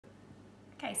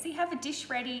Okay, so you have a dish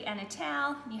ready and a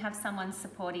towel, you have someone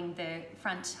supporting the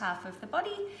front half of the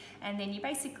body, and then you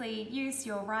basically use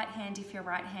your right hand, if you're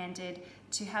right-handed,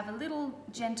 to have a little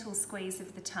gentle squeeze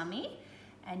of the tummy,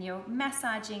 and you're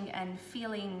massaging and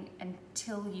feeling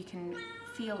until you can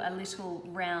feel a little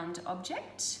round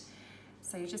object.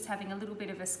 So you're just having a little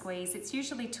bit of a squeeze. It's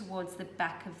usually towards the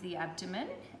back of the abdomen,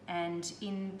 and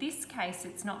in this case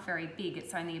it's not very big,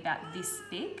 it's only about this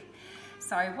big.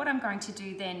 So what I'm going to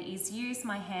do then is use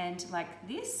my hand like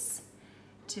this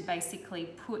to basically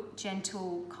put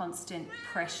gentle, constant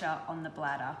pressure on the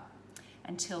bladder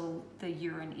until the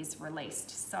urine is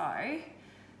released. So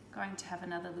going to have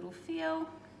another little feel.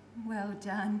 Well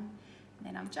done.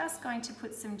 Then I'm just going to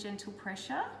put some gentle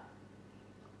pressure,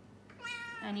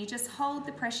 and you just hold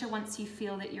the pressure once you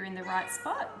feel that you're in the right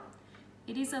spot.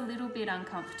 It is a little bit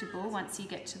uncomfortable once you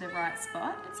get to the right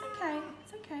spot. It's okay,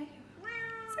 it's okay,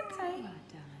 it's okay.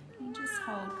 You just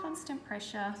hold constant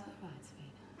pressure.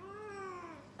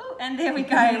 Oh, and there we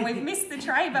go. We've missed the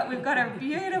tray, but we've got a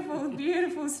beautiful,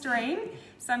 beautiful stream.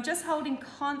 So I'm just holding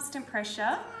constant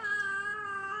pressure,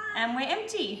 and we're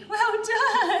empty. Well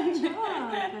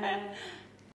done.